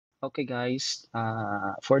Okay guys,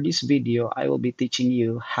 for this video, I will be teaching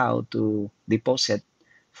you how to deposit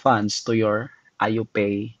funds to your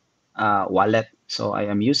IoPay wallet. So I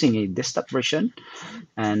am using a desktop version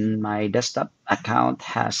and my desktop account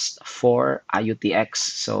has 4 IoTeX.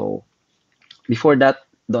 So before that,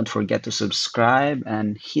 don't forget to subscribe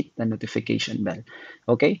and hit the notification bell.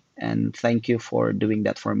 Okay, and thank you for doing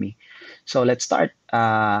that for me. So let's start.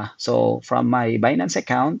 So from my Binance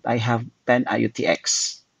account, I have 10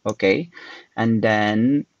 IoTX. Okay, and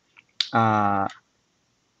then uh,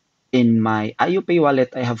 in my IoPay wallet,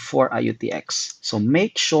 I have 4 IoTX. So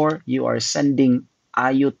make sure you are sending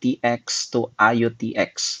IoTX to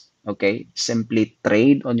IoTX. Okay, simply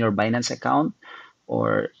trade on your Binance account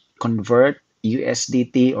or convert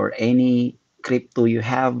USDT or any crypto you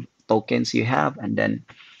have, tokens you have, and then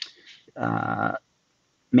uh,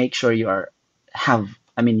 make sure you have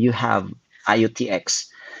IoTX.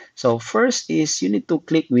 So first is you need to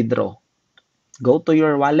click withdraw. Go to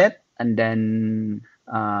your wallet and then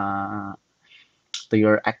to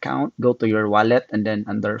your account, go to your wallet and then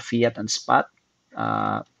under fiat and spot,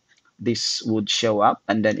 uh, this would show up.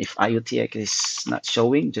 And then if IoTX is not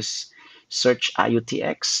showing, just search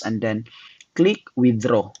IoTX and then click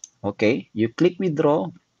withdraw. Okay, you click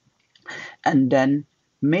withdraw and then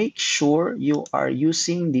make sure you are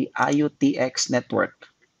using the IoTX network.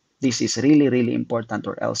 This is really, really important,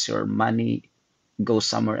 or else your money goes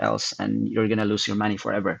somewhere else and you're gonna lose your money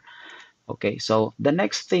forever. Okay, so the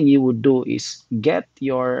next thing you would do is get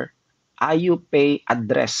your IuPay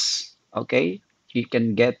address. Okay,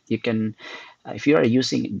 if you are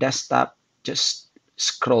using desktop, just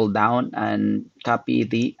scroll down and copy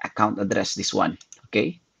the account address, this one.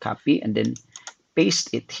 Okay, copy and then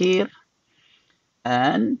paste it here.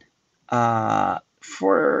 And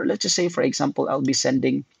for, let's just say, for example, I'll be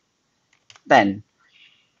sending 10.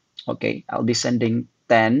 Okay, I'll be sending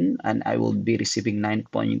 10 and I will be receiving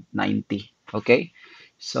 9.90. Okay,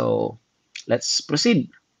 so let's proceed.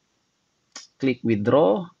 Click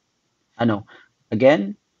withdraw. No,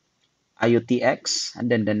 again, IoTX,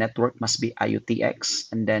 and then the network must be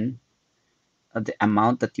IoTX, and then the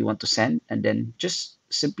amount that you want to send, and then just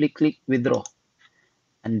simply click withdraw,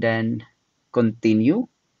 and then continue.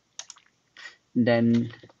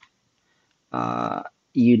 Then uh,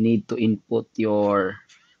 you need to input your,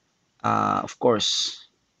 of course,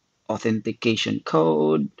 authentication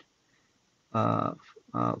code. Uh,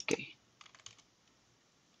 okay.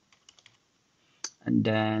 And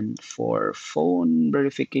then for phone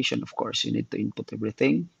verification, of course, you need to input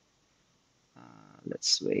everything.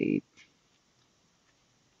 Let's wait.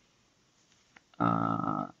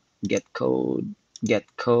 Uh, get code, get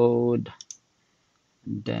code.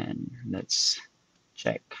 And then let's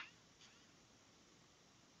check.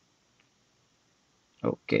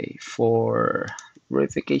 Okay, for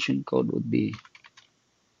verification code would be,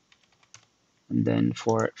 and then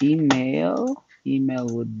for email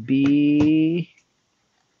would be,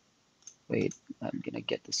 wait, I'm gonna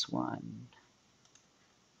get this one.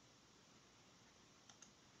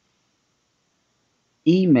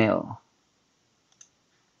 Email.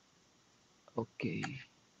 Okay.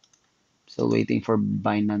 Still waiting for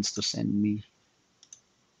Binance to send me.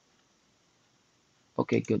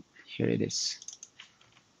 Okay, good. Here it is.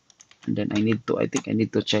 And then I think I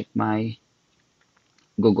need to check my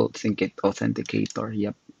Google Authenticator.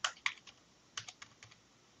 Yep.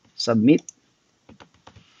 Submit.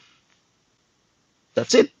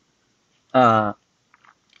 That's it. Uh,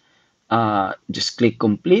 just click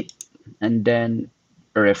complete and then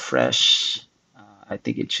refresh. I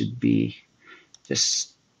think it should be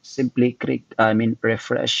just simply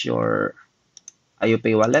refresh your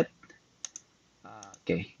IoPay wallet.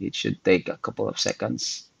 Okay, it should take a couple of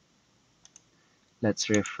seconds. Let's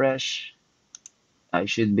refresh. I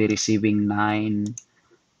should be receiving 9.9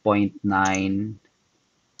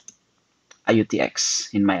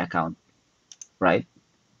 IoTX in my account, right?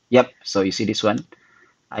 Yep, so you see this one,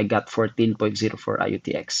 I got 14.04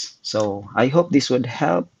 IoTX. So I hope this would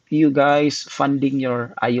help you guys funding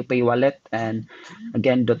your IoPay wallet. And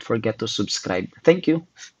again, don't forget to subscribe. Thank you.